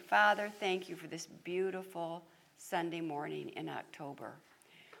Father, thank you for this beautiful Sunday morning in October.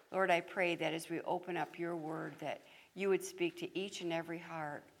 Lord, I pray that as we open up your word, that you would speak to each and every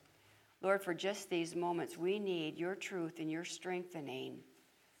heart. Lord, for just these moments, we need your truth and your strengthening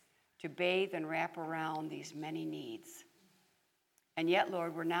to bathe and wrap around these many needs. And yet,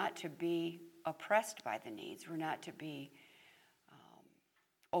 Lord, we're not to be oppressed by the needs. We're not to be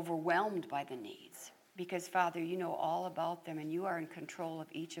overwhelmed by the needs. Because, Father, you know all about them, and you are in control of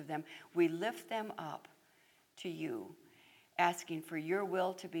each of them. We lift them up to you, asking for your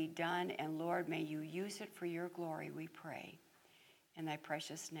will to be done. And, Lord, may you use it for your glory, we pray. In thy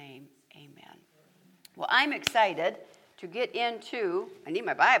precious name, amen. Well, I'm excited to get into, I need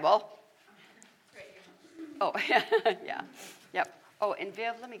my Bible. Oh, yeah, yep. Oh, and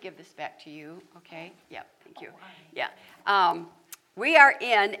Viv, let me give this back to you, okay? Yep, thank you. Yeah. We are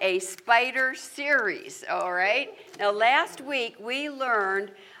in a spider series, all right? Now, last week, we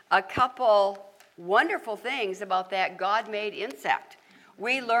learned a couple wonderful things about that God-made insect.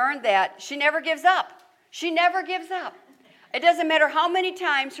 We learned that she never gives up. She never gives up. It doesn't matter how many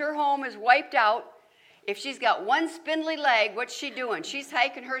times her home is wiped out. If she's got one spindly leg, what's she doing? She's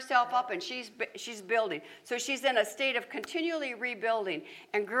hiking herself up and she's building. So she's in a state of continually rebuilding.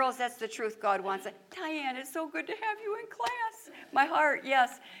 And girls, that's the truth God wants. Diane, it's so good to have you in class. My heart,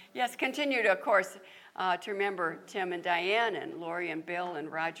 yes. Continue to, of course, to remember Tim and Diane and Lori and Bill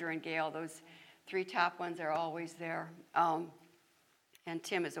and Roger and Gail. Those three top ones are always there. And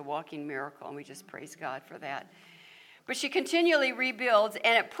Tim is a walking miracle, and we just praise God for that. But she continually rebuilds,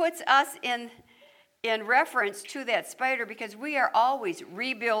 and it puts us in reference to that spider because we are always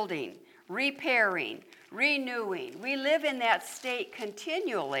rebuilding, repairing, renewing. We live in that state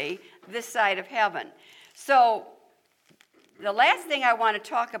continually this side of heaven. So the last thing I want to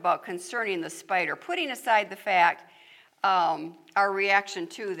talk about concerning the spider, putting aside the fact our reaction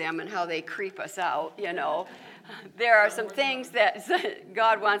to them and how they creep us out, there are some things that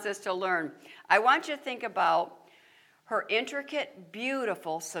God wants us to learn. I want you to think about her intricate,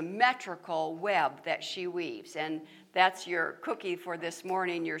 beautiful, symmetrical web that she weaves. And that's your cookie for this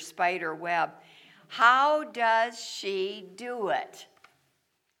morning, your spider web. How does she do it?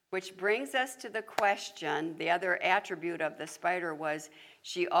 Which brings us to the question, the other attribute of the spider was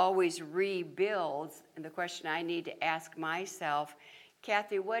she always rebuilds. And the question I need to ask myself,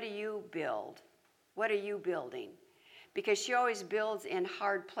 Kathy, what do you build? What are you building? Because she always builds in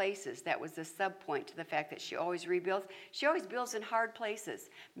hard places. That was the subpoint to the fact that she always rebuilds. She always builds in hard places.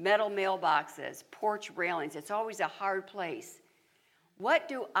 Metal mailboxes, porch railings. It's always a hard place. What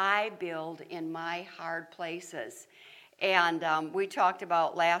do I build in my hard places? And we talked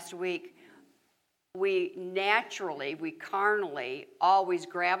about last week, we carnally always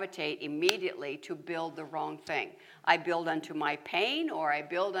gravitate immediately to build the wrong thing. I build unto my pain, or I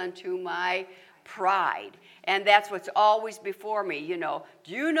build unto my pride. And that's what's always before me. Do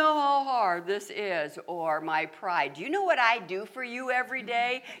you know how hard this is? Or my pride. Do you know what I do for you every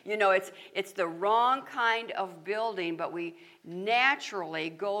day? It's the wrong kind of building, but we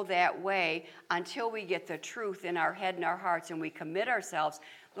naturally go that way until we get the truth in our head and our hearts and we commit ourselves.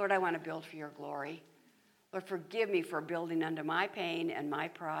 Lord, I want to build for your glory. Lord, forgive me for building unto my pain and my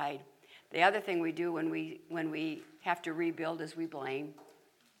pride. The other thing we do when we have to rebuild is we blame.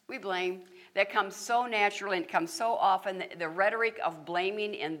 We blame. That comes so naturally and comes so often. The rhetoric of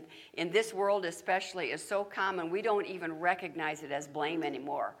blaming in this world especially is so common, we don't even recognize it as blame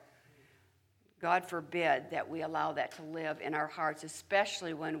anymore. God forbid that we allow that to live in our hearts,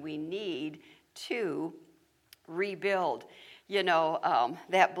 especially when we need to rebuild.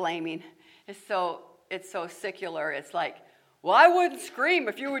 That blaming is it's so secular. It's like, well, I wouldn't scream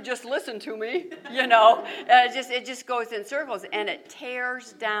if you would just listen to me, It just goes in circles, and it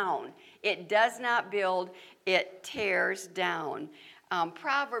tears down. It does not build, it tears down.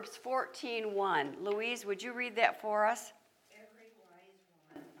 Proverbs 14:1. Louise, would you read that for us? Every wise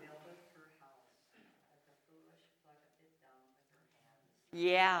woman buildeth her house, but the foolish plucketh it down with her hands.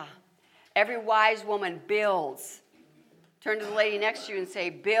 Yeah. Every wise woman builds. Turn to the lady next to you and say,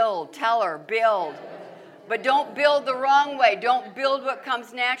 build. Tell her, build. But don't build the wrong way. Don't build what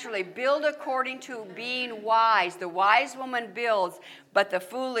comes naturally. Build according to being wise. The wise woman builds, but the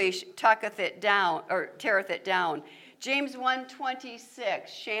foolish tucketh it down, or teareth it down. James 1:26.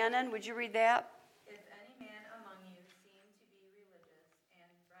 Shannon, would you read that? If any man among you seem to be religious,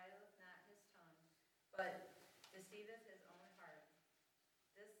 and bridleth not his tongue, but deceiveth his own heart,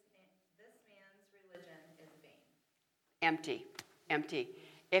 this man's religion is vain. Empty.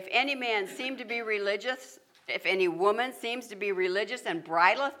 If any man seem to be religious, if any woman seems to be religious and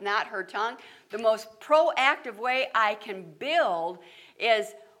bridleth not her tongue, the most proactive way I can build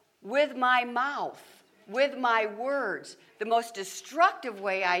is with my mouth, with my words. The most destructive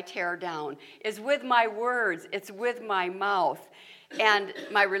way I tear down is with my words. It's with my mouth. And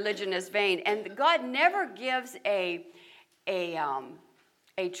my religion is vain. And God never gives a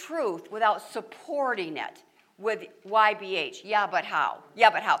truth without supporting it with YBH. Yeah, but how? Yeah,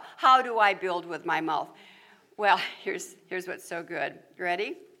 but how? How do I build with my mouth? Well, here's what's so good.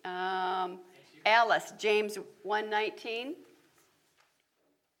 Ready? Alice, James 1:19.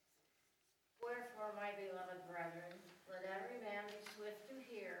 Wherefore, my beloved brethren, let every man be swift to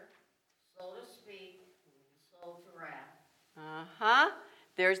hear, slow to speak, slow to wrath.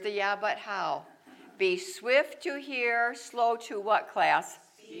 There's the yeah, but how. Be swift to hear, slow to what, class?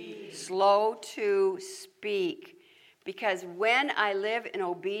 Speak. Slow to speak. Because when I live in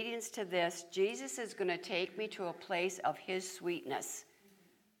obedience to this, Jesus is going to take me to a place of his sweetness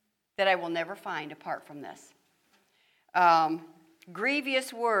that I will never find apart from this.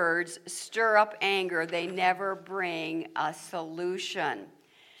 Grievous words stir up anger. They never bring a solution.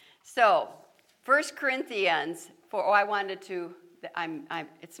 So, 1 Corinthians,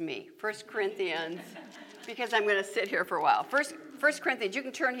 it's me. 1 Corinthians, because I'm going to sit here for a while. 1 Corinthians, you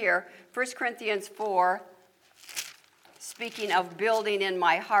can turn here. 1 Corinthians 4, speaking of building in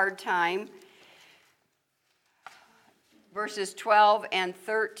my hard time. Verses 12 and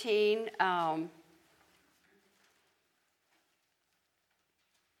 13.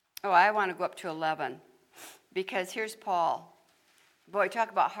 I want to go up to 11. Because here's Paul. Boy, talk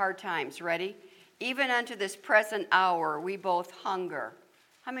about hard times. Ready? Even unto this present hour, we both hunger.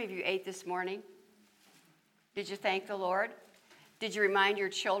 How many of you ate this morning? Did you thank the Lord? Did you remind your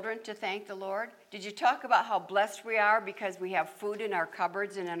children to thank the Lord? Did you talk about how blessed we are because we have food in our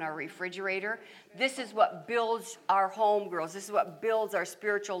cupboards and in our refrigerator? This is what builds our home, girls. This is what builds our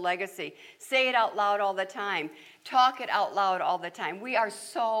spiritual legacy. Say it out loud all the time. Talk it out loud all the time. We are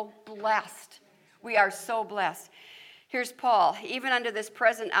so blessed. We are so blessed. Here's Paul. Even unto this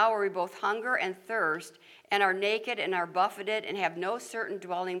present hour we both hunger and thirst, and are naked and are buffeted and have no certain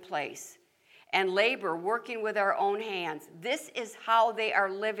dwelling place, and labor, working with our own hands. This is how they are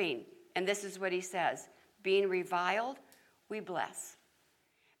living. And this is what he says. Being reviled, we bless.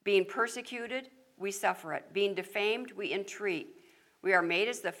 Being persecuted, we suffer it. Being defamed, we entreat. We are made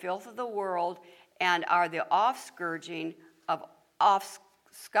as the filth of the world and are the offscouring of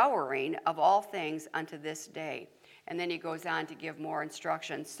all things unto this day. And then he goes on to give more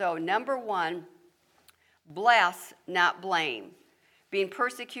instructions. So number 1, bless, not blame. Being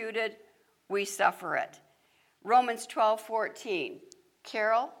persecuted, we suffer it. Romans 12:14.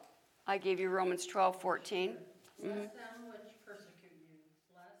 Carol, I gave you Romans 12:14. Bless them which persecute you.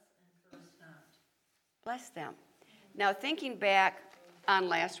 Bless and curse not. Bless them. Now, thinking back on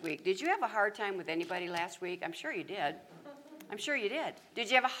last week, did you have a hard time with anybody last week? I'm sure you did. I'm sure you did. Did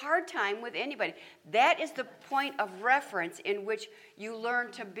you have a hard time with anybody? That is the point of reference in which you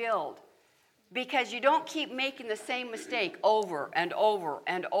learn to build. Because you don't keep making the same mistake over and over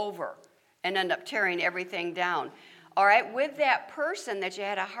and over and end up tearing everything down. All right, with that person that you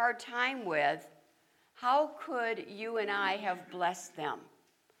had a hard time with, how could you and I have blessed them?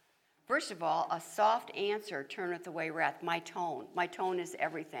 First of all, a soft answer turneth away wrath. My tone is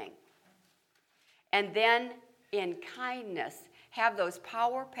everything. And then in kindness, have those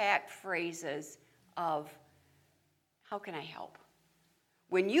power-packed phrases of, how can I help?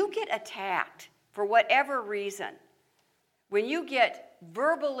 When you get attacked, for whatever reason, when you get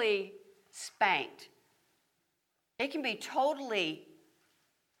verbally spanked, it can be totally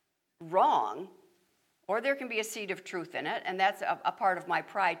wrong, or there can be a seed of truth in it, and that's a part of my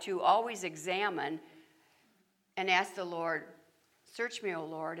pride too. Always examine and ask the Lord, search me, O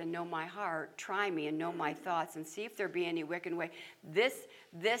Lord, and know my heart. Try me and know my thoughts, and see if there be any wicked way.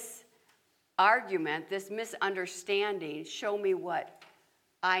 This argument, this misunderstanding, show me what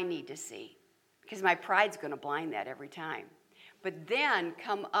I need to see, because my pride's going to blind that every time. But then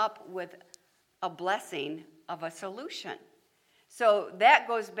come up with a blessing of a solution. So that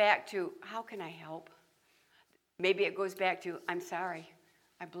goes back to, how can I help? Maybe it goes back to, I'm sorry,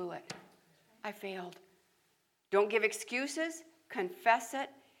 I blew it. I failed. Don't give excuses, confess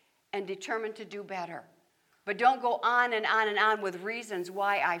it, and determine to do better. But don't go on and on and on with reasons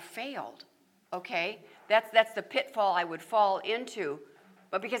why I failed, okay? That's the pitfall I would fall into.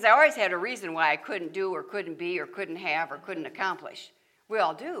 But because I always had a reason why I couldn't do or couldn't be or couldn't have or couldn't accomplish. We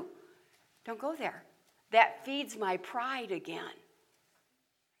all do. Don't go there. That feeds my pride again.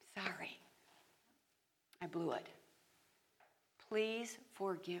 Sorry. I blew it. Please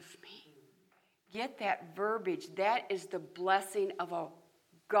forgive me. Get that verbiage. That is the blessing of a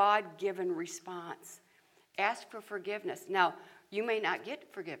God-given response. Ask for forgiveness. Now, You may not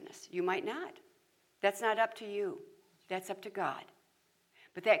get forgiveness. You might not. That's not up to you. That's up to God.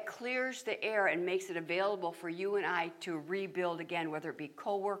 But that clears the air and makes it available for you and I to rebuild again, whether it be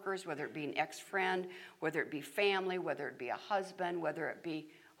coworkers, whether it be an ex-friend, whether it be family, whether it be a husband, whether it be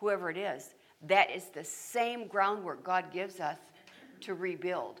whoever it is. That is the same groundwork God gives us to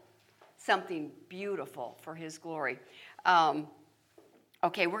rebuild something beautiful for his glory.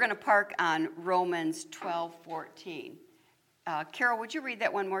 Okay, we're going to park on Romans 12:14. Carol, would you read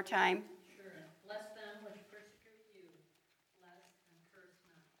that one more time? Sure. Bless them which persecute you. Bless and curse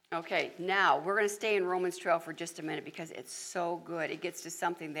not. Okay, now we're going to stay in Romans 12 for just a minute because it's so good. It gets to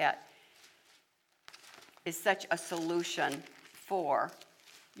something that is such a solution for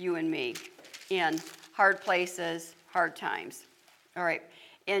you and me in hard places, hard times. All right,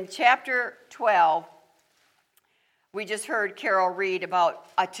 in chapter 12, we just heard Carol read about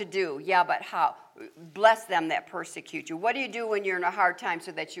a to-do. Yeah, but how? Bless them that persecute you. What do you do when you're in a hard time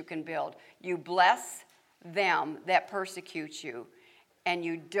so that you can build? You bless them that persecute you, and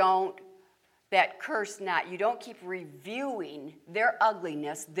you don't, that curse not. You don't keep reviewing their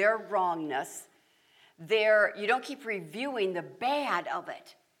ugliness, their wrongness, you don't keep reviewing the bad of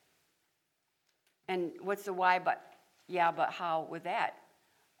it. And what's the why but, yeah, but how with that?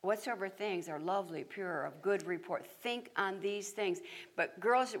 Whatsoever things are lovely, pure, of good report. Think on these things. But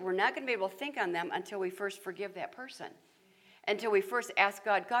girls, we're not going to be able to think on them until we first forgive that person. Until we first ask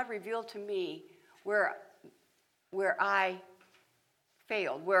God, God, reveal to me where I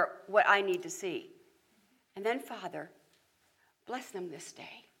failed, what I need to see. And then, Father, bless them this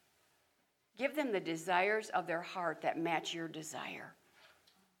day. Give them the desires of their heart that match your desire.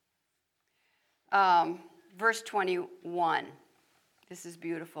 Verse 21. This is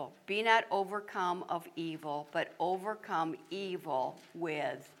beautiful. Be not overcome of evil, but overcome evil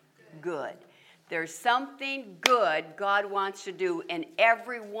with good. There's something good God wants to do in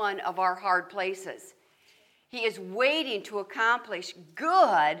every one of our hard places. He is waiting to accomplish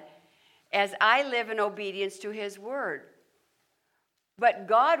good as I live in obedience to his word. But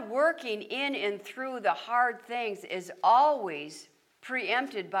God working in and through the hard things is always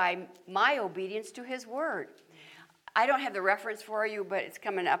preempted by my obedience to his word. I don't have the reference for you, but it's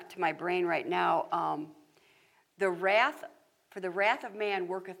coming up to my brain right now. The wrath of man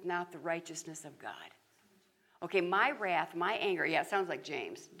worketh not the righteousness of God. Okay, my wrath, my anger, yeah, it sounds like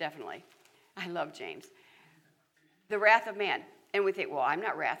James, definitely. I love James. The wrath of man. And we think, well, I'm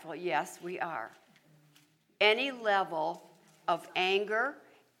not wrathful. Yes, we are. Any level of anger,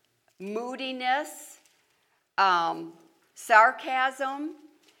 moodiness, sarcasm,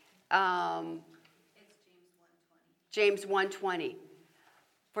 James 1:20.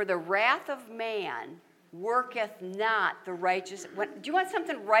 For the wrath of man worketh not the righteous. Do you want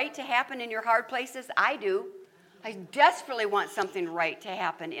something right to happen in your hard places? I do. I desperately want something right to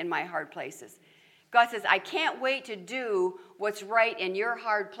happen in my hard places. God says, I can't wait to do what's right in your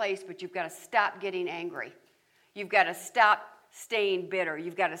hard place, but you've got to stop getting angry. You've got to stop staying bitter.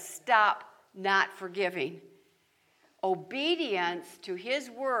 You've got to stop not forgiving. Obedience to his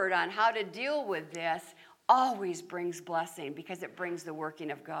word on how to deal with this always brings blessing because it brings the working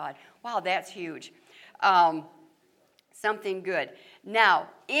of God. Wow, that's huge. Something good. Now,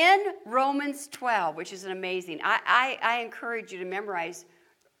 in Romans 12, which is an amazing, I encourage you to memorize,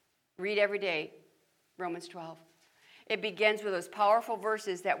 read every day, Romans 12. It begins with those powerful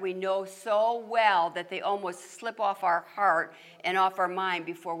verses that we know so well that they almost slip off our heart and off our mind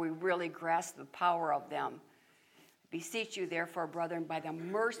before we really grasp the power of them. Beseech you, therefore, brethren, by the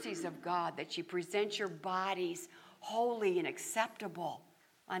mercies of God, that ye present your bodies holy and acceptable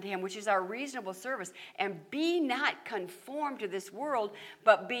unto him, which is our reasonable service. And be not conformed to this world,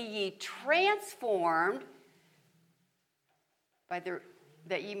 but be ye transformed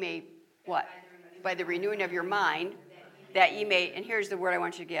that ye may, what? By the renewing of your mind, that ye may, and here's the word I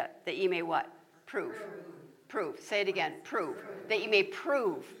want you to get, that ye may what? Prove. Prove. Say it again. Prove. That ye may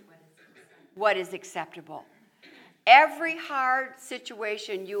prove what is acceptable. Every hard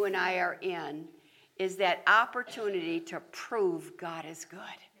situation you and I are in is that opportunity to prove God is good.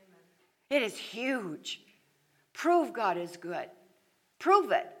 It is huge. Prove God is good.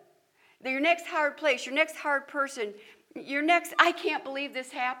 Prove it. Your next hard place, your next hard person, I can't believe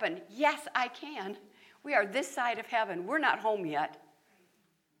this happened. Yes, I can. We are this side of heaven. We're not home yet.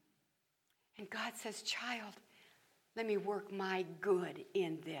 And God says, child, let me work my good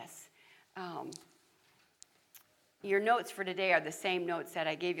in this. Your notes for today are the same notes that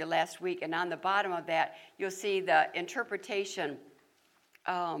I gave you last week. And on the bottom of that, you'll see the interpretation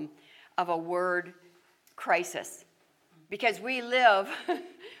of a word crisis. Because we live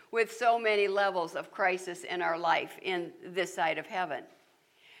with so many levels of crisis in our life in this side of heaven.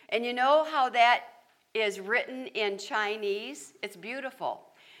 And you know how that is written in Chinese? It's beautiful.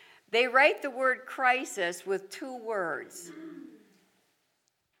 They write the word crisis with 2 words: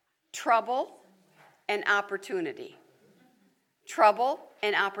 trouble and opportunity. Trouble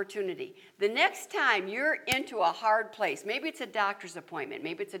and opportunity. The next time you're into a hard place, maybe it's a doctor's appointment,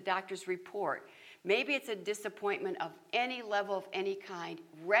 maybe it's a doctor's report, maybe it's a disappointment of any level, of any kind,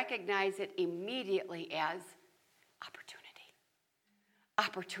 recognize it immediately as opportunity.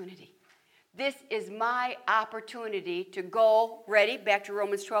 Opportunity. This is my opportunity to go, ready, back to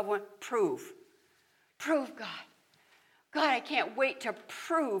Romans 12:1, prove. Prove God. God, I can't wait to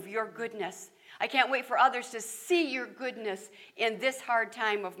prove your goodness. I can't wait for others to see your goodness in this hard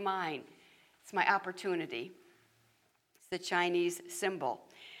time of mine. It's my opportunity. It's the Chinese symbol.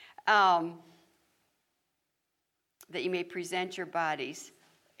 That you may present your bodies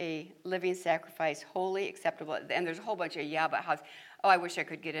a living sacrifice, holy, acceptable. And there's a whole bunch of but how's. Oh, I wish I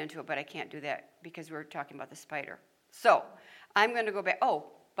could get into it, but I can't do that because we're talking about the spider. So I'm going to go back.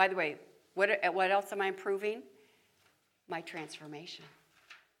 Oh, by the way, what else am I improving? My transformation.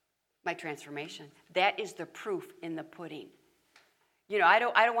 My transformation. That is the proof in the pudding. You know, I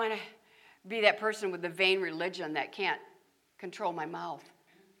don't want to be that person with the vain religion that can't control my mouth.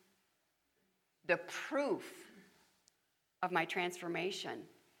 The proof of my transformation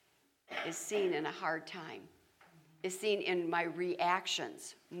is seen in a hard time, is seen in my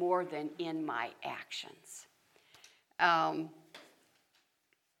reactions more than in my actions.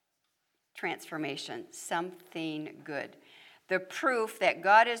 Transformation, something good. The proof that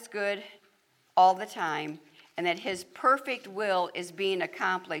God is good all the time and that his perfect will is being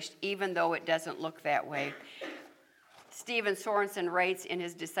accomplished even though it doesn't look that way. Stephen Sorensen writes in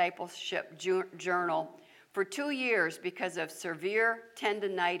his discipleship journal, for 2 years, because of severe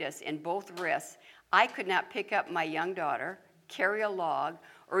tendinitis in both wrists, I could not pick up my young daughter, carry a log,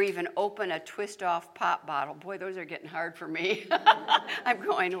 or even open a twist-off pop bottle. Boy, those are getting hard for me. I'm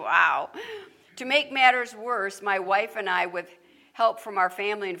going, wow. To make matters worse, my wife and I, with help from our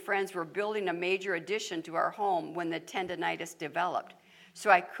family and friends, were building a major addition to our home when the tendinitis developed. So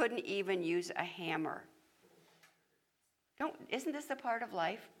I couldn't even use a hammer. Isn't this a part of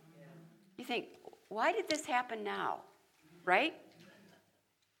life? Yeah. You think, why did this happen now? Right?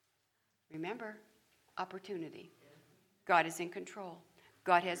 Remember, opportunity. God is in control.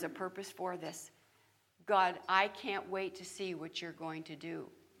 God has a purpose for this. God, I can't wait to see what you're going to do.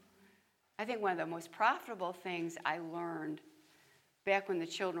 I think one of the most profitable things I learned back when the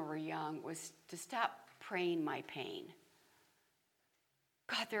children were young was to stop praying my pain.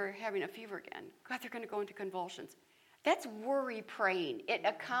 God, they're having a fever again. God, they're going to go into convulsions. That's worry praying. It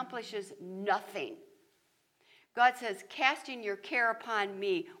accomplishes nothing. God says, casting your care upon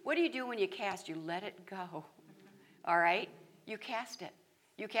me. What do you do when you cast? You let it go. All right? You cast it.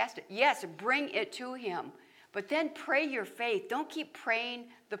 You cast it. Yes, bring it to him. But then pray your faith. Don't keep praying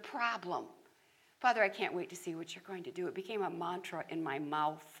the problem. Father, I can't wait to see what you're going to do. It became a mantra in my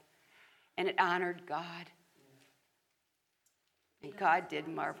mouth, and it honored God. And God did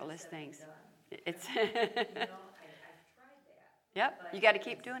marvelous things. It's I've tried that. Yep, you got to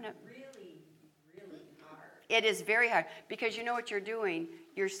keep doing it. Really, really hard. It is very hard because you know what you're doing?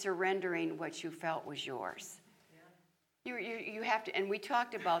 You're surrendering what you felt was yours. Yeah. You have to, and we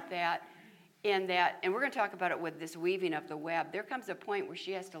talked about that in that, and we're going to talk about it with this weaving of the web. There comes a point where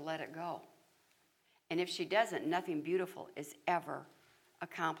she has to let it go. And if she doesn't, nothing beautiful is ever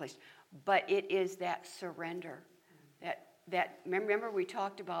accomplished. But it is that surrender. That remember we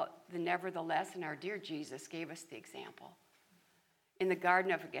talked about the nevertheless, and our dear Jesus gave us the example. In the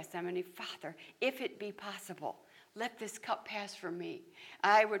Garden of Gethsemane, Father, if it be possible, let this cup pass from me.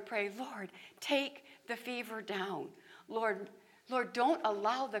 I would pray, Lord, take the fever down. Lord, don't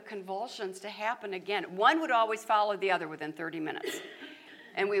allow the convulsions to happen again. One would always follow the other within 30 minutes.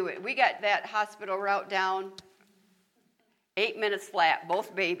 And we got that hospital route down, 8 minutes flat,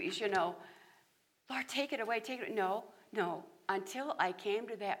 both babies, you know. Lord, take it away, take it. No, until I came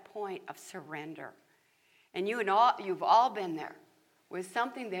to that point of surrender. And you've all been there. With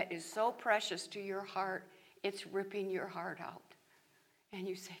something that is so precious to your heart, it's ripping your heart out. And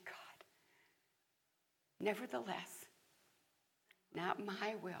you say, God, nevertheless, not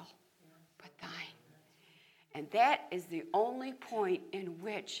my will, but thine. And that is the only point in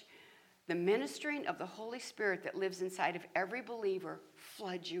which the ministering of the Holy Spirit that lives inside of every believer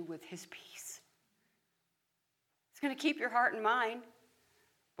floods you with his peace. It's going to keep your heart and mind.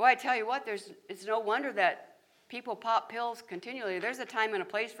 Boy, I tell you what, it's no wonder that people pop pills continually. There's a time and a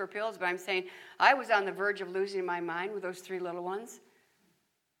place for pills, but I'm saying I was on the verge of losing my mind with those 3 little ones.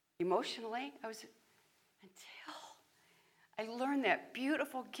 emotionally. Until I learned that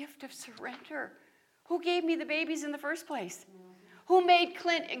beautiful gift of surrender. Who gave me the babies in the first place? Who made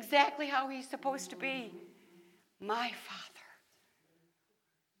Clint exactly how he's supposed to be? My Father,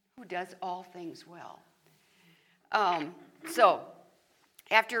 who does all things well. I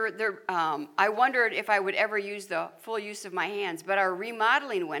wondered if I would ever use the full use of my hands, but our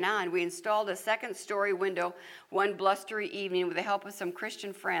remodeling went on. We installed a second-story window one blustery evening with the help of some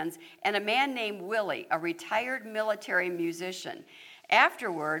Christian friends and a man named Willie, a retired military musician.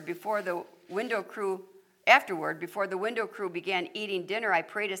 Afterward, before the window crew began eating dinner, I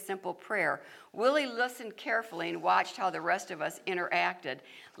prayed a simple prayer. Willie listened carefully and watched how the rest of us interacted.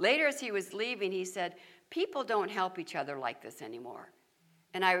 Later, as he was leaving, he said, "People don't help each other like this anymore."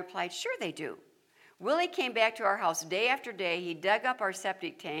 And I replied, "Sure they do." Willie came back to our house day after day. He dug up our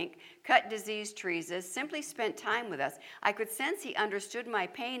septic tank, cut diseased trees, simply spent time with us. I could sense he understood my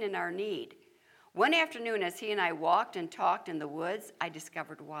pain and our need. One afternoon, as he and I walked and talked in the woods, I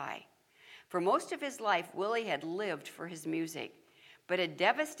discovered why. For most of his life, Willie had lived for his music, but a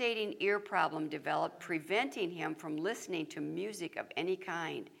devastating ear problem developed, preventing him from listening to music of any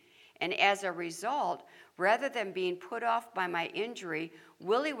kind. And as a result, rather than being put off by my injury,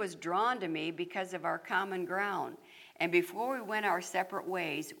 Willie was drawn to me because of our common ground. And before we went our separate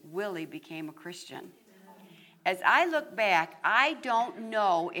ways, Willie became a Christian. As I look back, I don't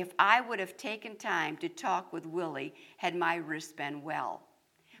know if I would have taken time to talk with Willie had my wrist been well.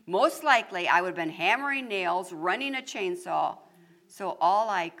 Most likely, I would have been hammering nails, running a chainsaw. So all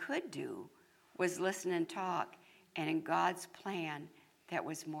I could do was listen and talk. And in God's plan, that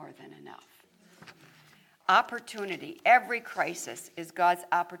was more than enough. Opportunity. Every crisis is God's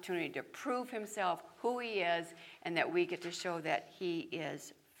opportunity to prove himself, who he is, and that we get to show that he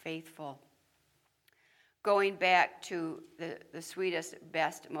is faithful. Going back to the sweetest,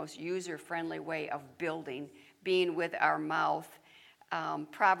 best, most user-friendly way of building, being with our mouth,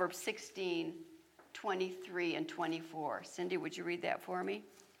 Proverbs 16, 23 and 24. Cindy, would you read that for me?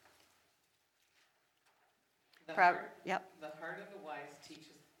 The Yep. heart of the wise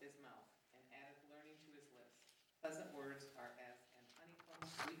teaches his mouth, and addeth learning to his lips. Pleasant words are as an honeycomb,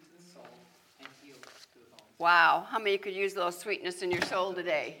 sweet to the soul, and healing to the bones. Wow, how many could use a little sweetness in your soul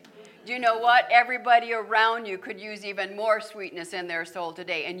today? Do you know what? Everybody around you could use even more sweetness in their soul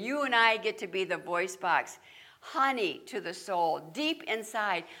today. And you and I get to be the voice box. Honey to the soul, deep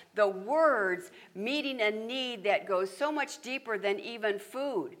inside. The words meeting a need that goes so much deeper than even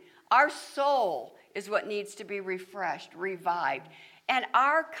food. Our soul is what needs to be refreshed, revived. And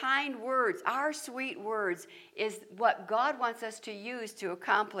our kind words, our sweet words, is what God wants us to use to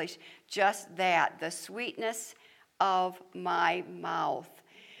accomplish just that, the sweetness of my mouth.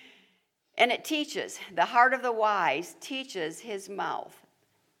 And it teaches, the heart of the wise teaches his mouth.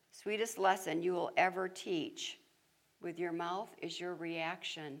 Sweetest lesson you will ever teach with your mouth is your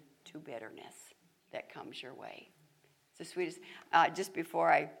reaction to bitterness that comes your way. It's the sweetest. Just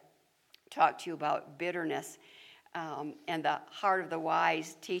before I talk to you about bitterness and the heart of the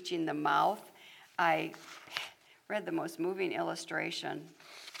wise teaching the mouth, I read the most moving illustration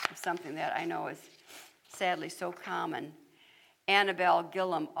of something that I know is sadly so common. Annabelle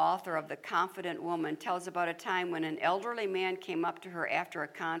Gillum, author of The Confident Woman, tells about a time when an elderly man came up to her after a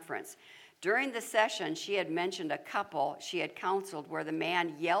conference. During the session, she had mentioned a couple she had counseled where the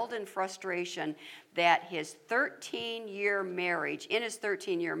man yelled in frustration that in his 13-year marriage,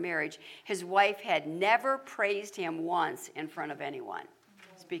 his wife had never praised him once in front of anyone.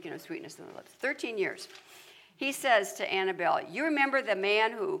 Speaking of sweetness in the lips. 13 years. He says to Annabelle, "You remember the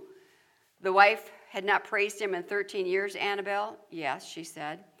man who the wife had not praised him in 13 years, Annabelle?" "Yes," she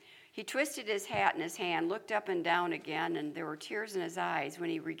said. He twisted his hat in his hand, looked up and down again, and there were tears in his eyes. When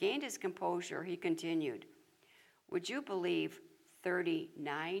he regained his composure, he continued, "Would you believe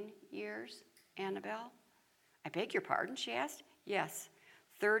 39 years, Annabelle?" "I beg your pardon?" she asked. "Yes,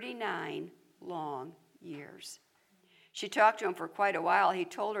 39 long years." She talked to him for quite a while. He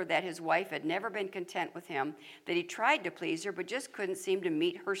told her that his wife had never been content with him, that he tried to please her but just couldn't seem to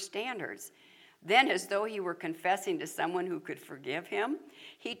meet her standards. Then, as though he were confessing to someone who could forgive him,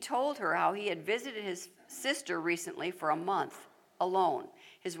 he told her how he had visited his sister recently for a month alone.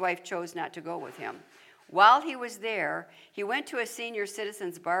 His wife chose not to go with him. While he was there, he went to a senior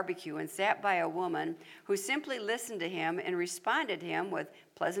citizens barbecue and sat by a woman who simply listened to him and responded to him with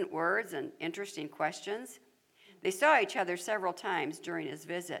pleasant words and interesting questions. They saw each other several times during his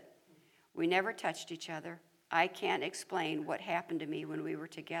visit. We never touched each other. I can't explain what happened to me when we were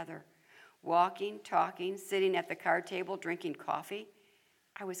together. Walking, talking, sitting at the card table, drinking coffee.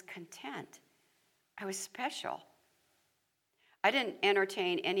 I was content. I was special. I didn't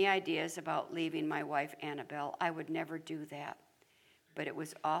entertain any ideas about leaving my wife, Annabelle. I would never do that. But it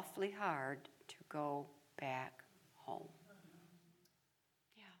was awfully hard to go back home.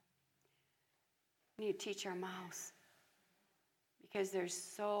 Yeah. We need to teach our mouths because there's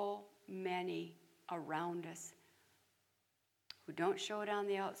so many around us who don't show it on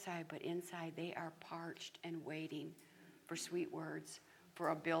the outside, but inside they are parched and waiting for sweet words, for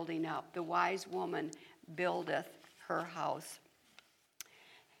a building up. The wise woman buildeth her house.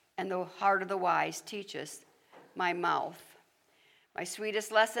 And the heart of the wise teacheth my mouth. My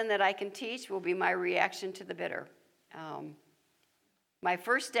sweetest lesson that I can teach will be my reaction to the bitter. My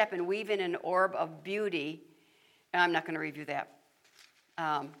first step in weaving an orb of beauty, and I'm not going to review that.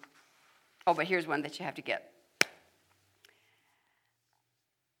 But here's one that you have to get.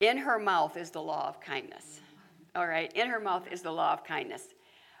 In her mouth is the law of kindness. All right, in her mouth is the law of kindness.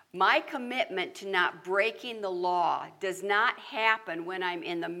 My commitment to not breaking the law does not happen when I'm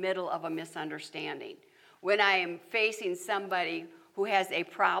in the middle of a misunderstanding, when I am facing somebody who has a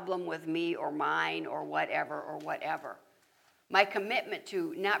problem with me or mine or whatever. My commitment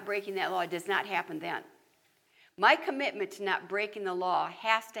to not breaking that law does not happen then. My commitment to not breaking the law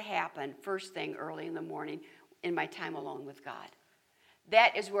has to happen first thing early in the morning in my time alone with God.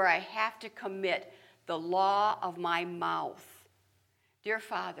 That is where I have to commit the law of my mouth. Dear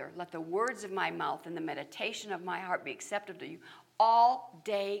Father, let the words of my mouth and the meditation of my heart be acceptable to you all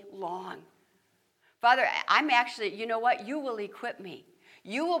day long. Father, I'm actually, you know what? You will equip me.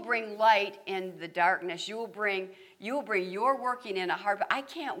 You will bring light in the darkness. You will bring your working in a heart. But I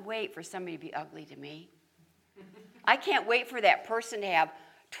can't wait for somebody to be ugly to me. I can't wait for that person to have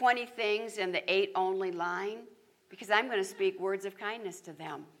 20 things in the 8 only line because I'm going to speak words of kindness to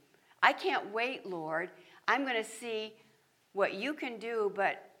them. I can't wait, Lord. I'm going to see what you can do,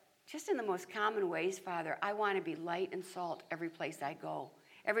 but just in the most common ways, Father, I want to be light and salt every place I go.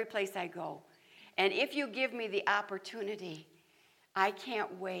 Every place I go. And if you give me the opportunity, I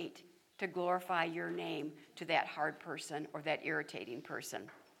can't wait to glorify your name to that hard person or that irritating person.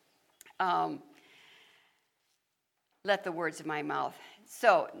 Let the words of my mouth.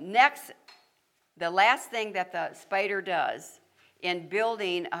 So next, the last thing that the spider does in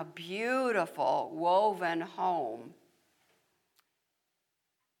building a beautiful woven home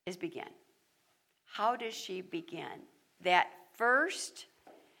is begin. How does she begin? That first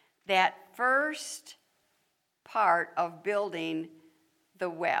part of building the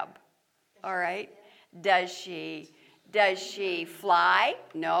web. All right? Does she fly?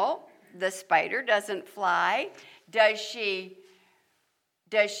 No, the spider doesn't fly. Does she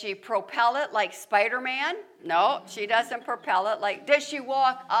propel it like Spider-Man? No, she doesn't propel it like. Does she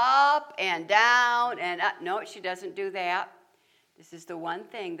walk up and down and up? No, she doesn't do that. This is the one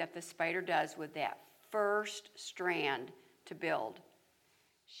thing that the spider does with that first strand to build.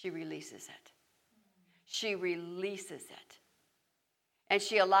 She releases it. She releases it. And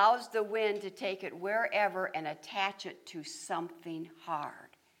she allows the wind to take it wherever and attach it to something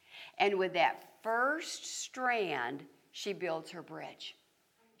hard. And with that first strand, she builds her bridge.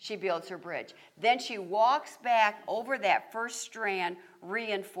 She builds her bridge. Then she walks back over that first strand,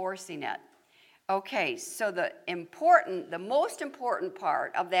 reinforcing it. Okay, so the most important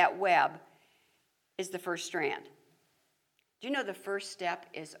part of that web is the first strand. Do you know the first step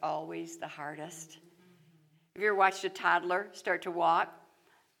is always the hardest? Have you ever watched a toddler start to walk?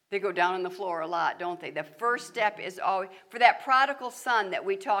 They go down on the floor a lot, don't they? The first step is always, for that prodigal son that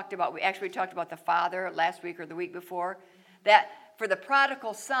we talked about, we talked about the father last week or the week before, that for the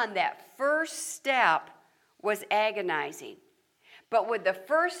prodigal son, that first step was agonizing. But with the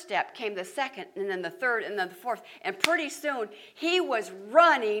first step came the second, and then the third, and then the fourth. And pretty soon, he was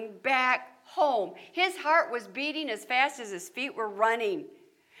running back home. His heart was beating as fast as his feet were running.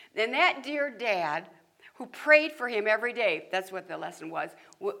 And that dear dad, who prayed for him every day, that's what the lesson was.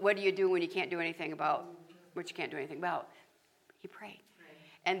 What do you do when you can't do anything about what you can't do anything about? He prayed.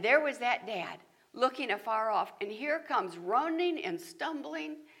 And there was that dad looking afar off. And here comes running and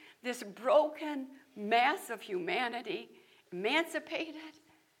stumbling this broken mass of humanity, emancipated.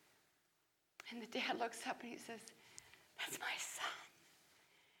 And the dad looks up and he says, "That's my son.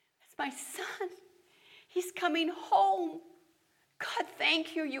 That's my son. He's coming home. God,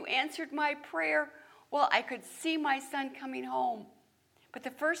 thank you. You answered my prayer." Well, I could see my son coming home. But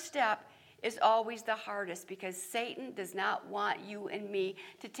the first step is always the hardest because Satan does not want you and me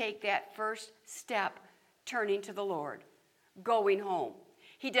to take that first step, turning to the Lord, going home.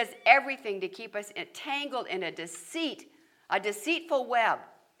 He does everything to keep us entangled in a deceitful web.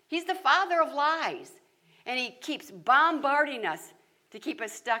 He's the father of lies, and he keeps bombarding us to keep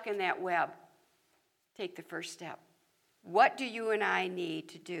us stuck in that web. Take the first step. What do you and I need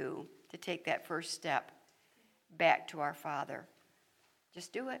to do to take that first step back to our Father?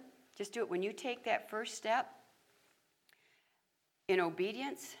 Just do it. Just do it. When you take that first step in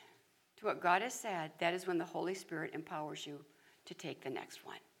obedience to what God has said, that is when the Holy Spirit empowers you to take the next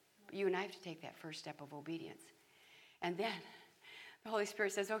one. But you and I have to take that first step of obedience. And then the Holy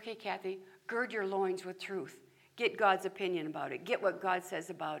Spirit says, okay, Kathy, gird your loins with truth. Get God's opinion about it. Get what God says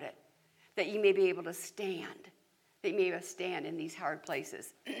about it, that you may be able to stand, that you may be able to stand in these hard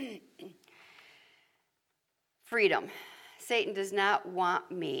places. Freedom. Satan does not want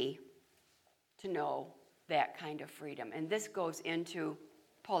me to know that kind of freedom. And this goes into,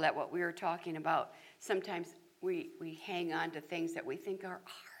 Paulette, what we were talking about. Sometimes we hang on to things that we think are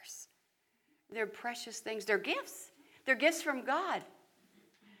ours. They're precious things. They're gifts. They're gifts from God.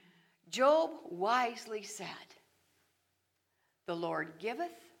 Job wisely said, the Lord giveth,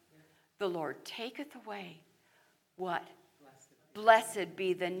 the Lord taketh away. What? Blessed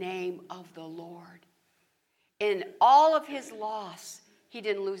be the name of the Lord. In all of his loss, he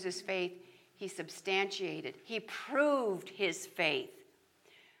didn't lose his faith. He substantiated. He proved his faith.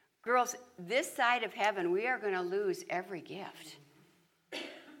 Girls, this side of heaven, we are going to lose every gift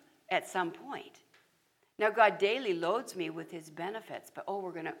at some point. Now, God daily loads me with his benefits, but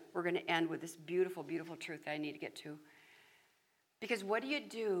we're going to end with this beautiful, beautiful truth that I need to get to. Because what do you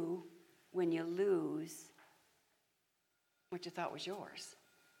do when you lose what you thought was yours?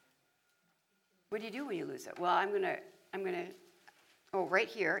 What do you do when you lose it? Well, I'm gonna. Right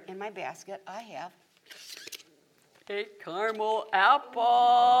here in my basket, I have a caramel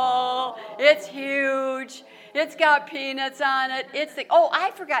apple. It's huge. It's got peanuts on it.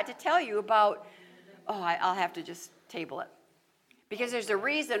 I forgot to tell you about. I'll have to just table it because there's a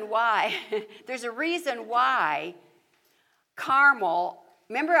reason why. There's a reason why caramel.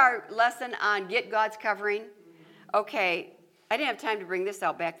 Remember our lesson on get God's covering? Okay, I didn't have time to bring this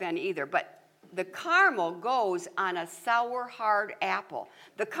out back then either, but the caramel goes on a sour, hard apple.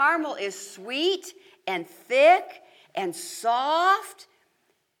 The caramel is sweet and thick and soft,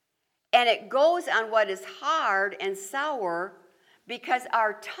 and it goes on what is hard and sour because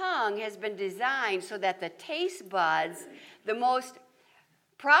our tongue has been designed so that the taste buds, the most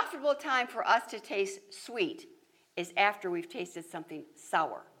profitable time for us to taste sweet is after we've tasted something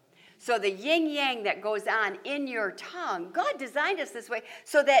sour. So the yin-yang that goes on in your tongue, God designed us this way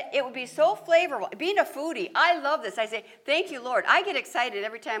so that it would be so flavorful. Being a foodie, I love this. I say, thank you, Lord. I get excited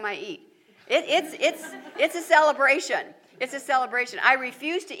every time I eat. It's a celebration. It's a celebration. I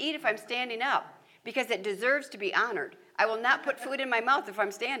refuse to eat if I'm standing up because it deserves to be honored. I will not put food in my mouth if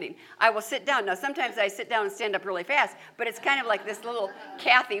I'm standing. I will sit down. Now, sometimes I sit down and stand up really fast, but it's kind of like this little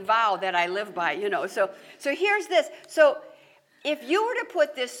Kathy vow that I live by, So here's this. So if you were to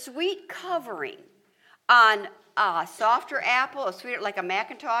put this sweet covering on a softer apple, a sweeter, like a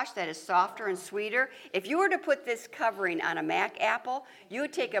Macintosh that is softer and sweeter, if you were to put this covering on a Mac apple, you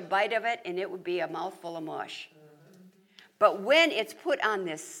would take a bite of it and it would be a mouthful of mush. But when it's put on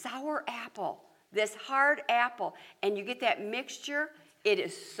this sour apple, this hard apple, and you get that mixture, it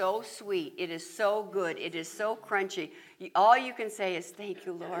is so sweet. It is so good. It is so crunchy. All you can say is, thank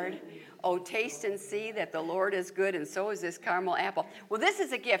you, Lord. Oh, taste and see that the Lord is good, and so is this caramel apple. Well, this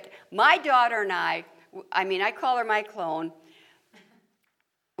is a gift. My daughter and I call her my clone.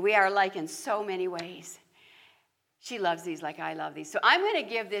 We are alike in so many ways. She loves these like I love these. So I'm going to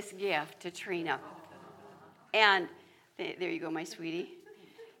give this gift to Trina. And there you go, my sweetie.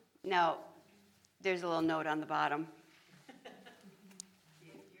 Now, there's a little note on the bottom.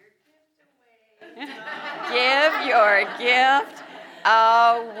 Give your gift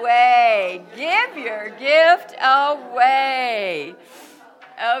away. Give your gift away.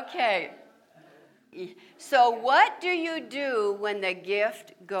 Okay. So what do you do when the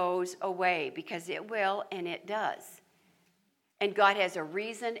gift goes away? Because it will, and it does. And God has a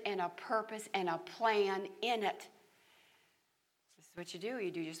reason and a purpose and a plan in it. This is what you do.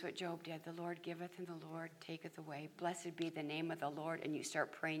 You do just what Job did. The Lord giveth and the Lord taketh away. Blessed be the name of the Lord. And you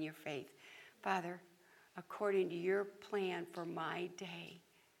start praying your faith. Father, according to your plan for my day,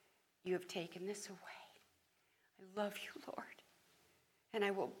 you have taken this away. I love you, Lord. And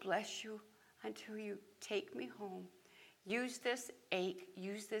I will bless you until you take me home. Use this ache,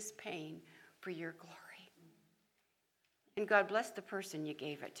 use this pain for your glory. And God bless the person you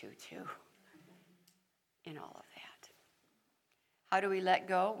gave it to, too, in all of that. How do we let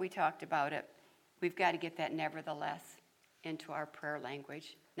go? We talked about it. We've got to get that nevertheless into our prayer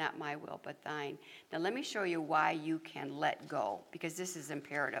language. Not my will, but thine. Now, let me show you why you can let go, because this is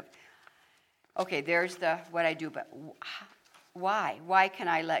imperative. Okay, there's what I do, but why? Why can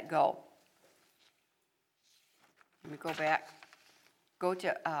I let go? Let me go back. Go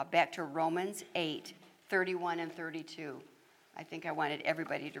to back to Romans 8, 31 and 32. I think I wanted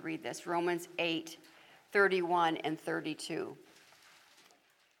everybody to read this. Romans 8, 31 and 32.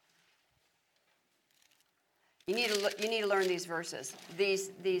 You need to learn these verses.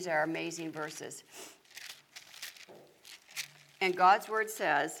 These are amazing verses. And God's word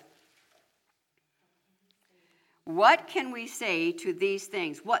says, what can we say to these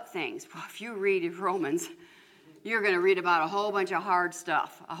things? What things? Well, if you read Romans, you're going to read about a whole bunch of hard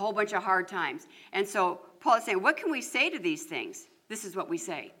stuff, a whole bunch of hard times. And so Paul is saying, what can we say to these things? This is what we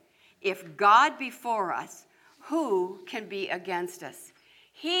say. If God be for us, who can be against us?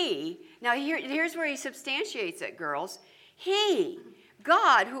 Here's where he substantiates it, girls.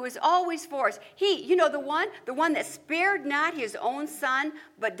 God, who is always for us, the one that spared not his own son,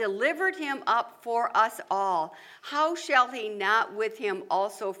 but delivered him up for us all. How shall he not with him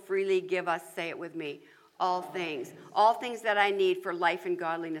also freely give us, say it with me, all things that I need for life and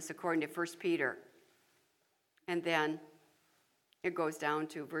godliness, according to 1 Peter. And then it goes down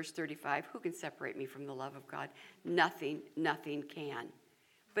to verse 35, who can separate me from the love of God? Nothing can.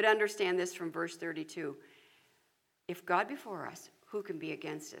 But understand this from verse 32. If God be for us, who can be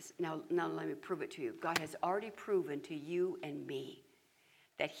against us? Now let me prove it to you. God has already proven to you and me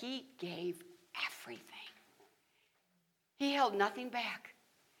that he gave everything. He held nothing back.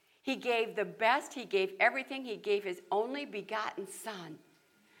 He gave the best. He gave everything. He gave his only begotten son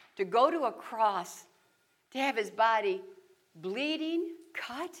to go to a cross, to have his body bleeding,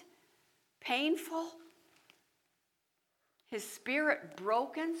 cut, painful, his spirit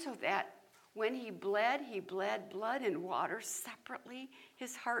broken so that when he bled blood and water separately.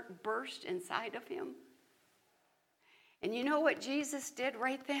 His heart burst inside of him. And you know what Jesus did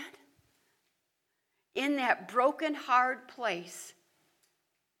right then? In that broken, hard place,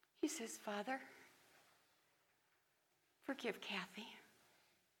 he says, Father, forgive Kathy.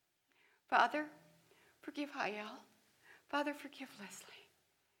 Father, forgive Hayel. Father, forgive Leslie.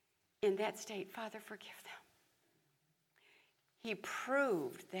 In that state, Father, forgive them. He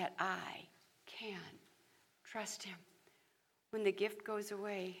proved that I can trust him. When the gift goes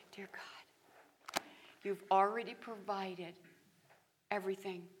away, dear God, you've already provided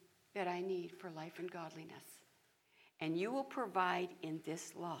everything that I need for life and godliness. And you will provide in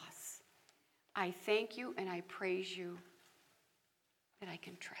this loss. I thank you and I praise you that I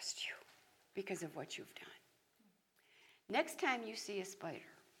can trust you because of what you've done. Next time you see a spider,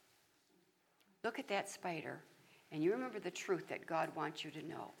 look at that spider and you remember the truth that God wants you to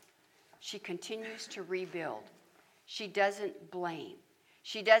know. She continues to rebuild. She doesn't blame.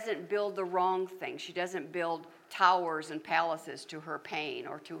 She doesn't build the wrong thing. She doesn't build towers and palaces to her pain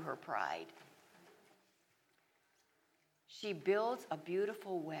or to her pride. She builds a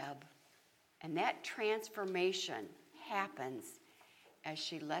beautiful web, and that transformation happens as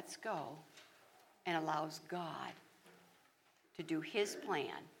she lets go and allows God to do his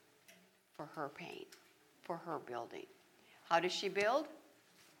plan for her pain, for her building. How does she build?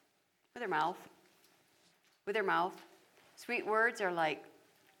 With her mouth. With her mouth. Sweet words are like,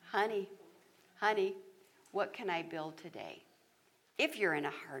 honey, what can I build today? If you're in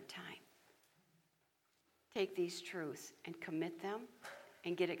a hard time, take these truths and commit them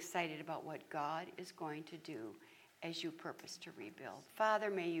and get excited about what God is going to do as you purpose to rebuild. Father,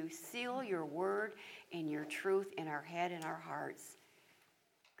 may you seal your word and your truth in our head and our hearts.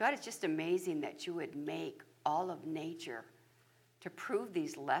 God, it's just amazing that you would make all of nature to prove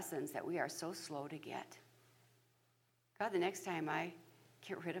these lessons that we are so slow to get. God, the next time I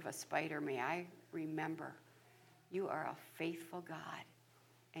get rid of a spider, may I remember you are a faithful God,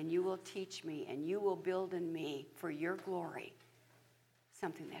 and you will teach me, and you will build in me for your glory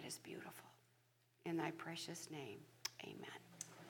something that is beautiful. In thy precious name, amen.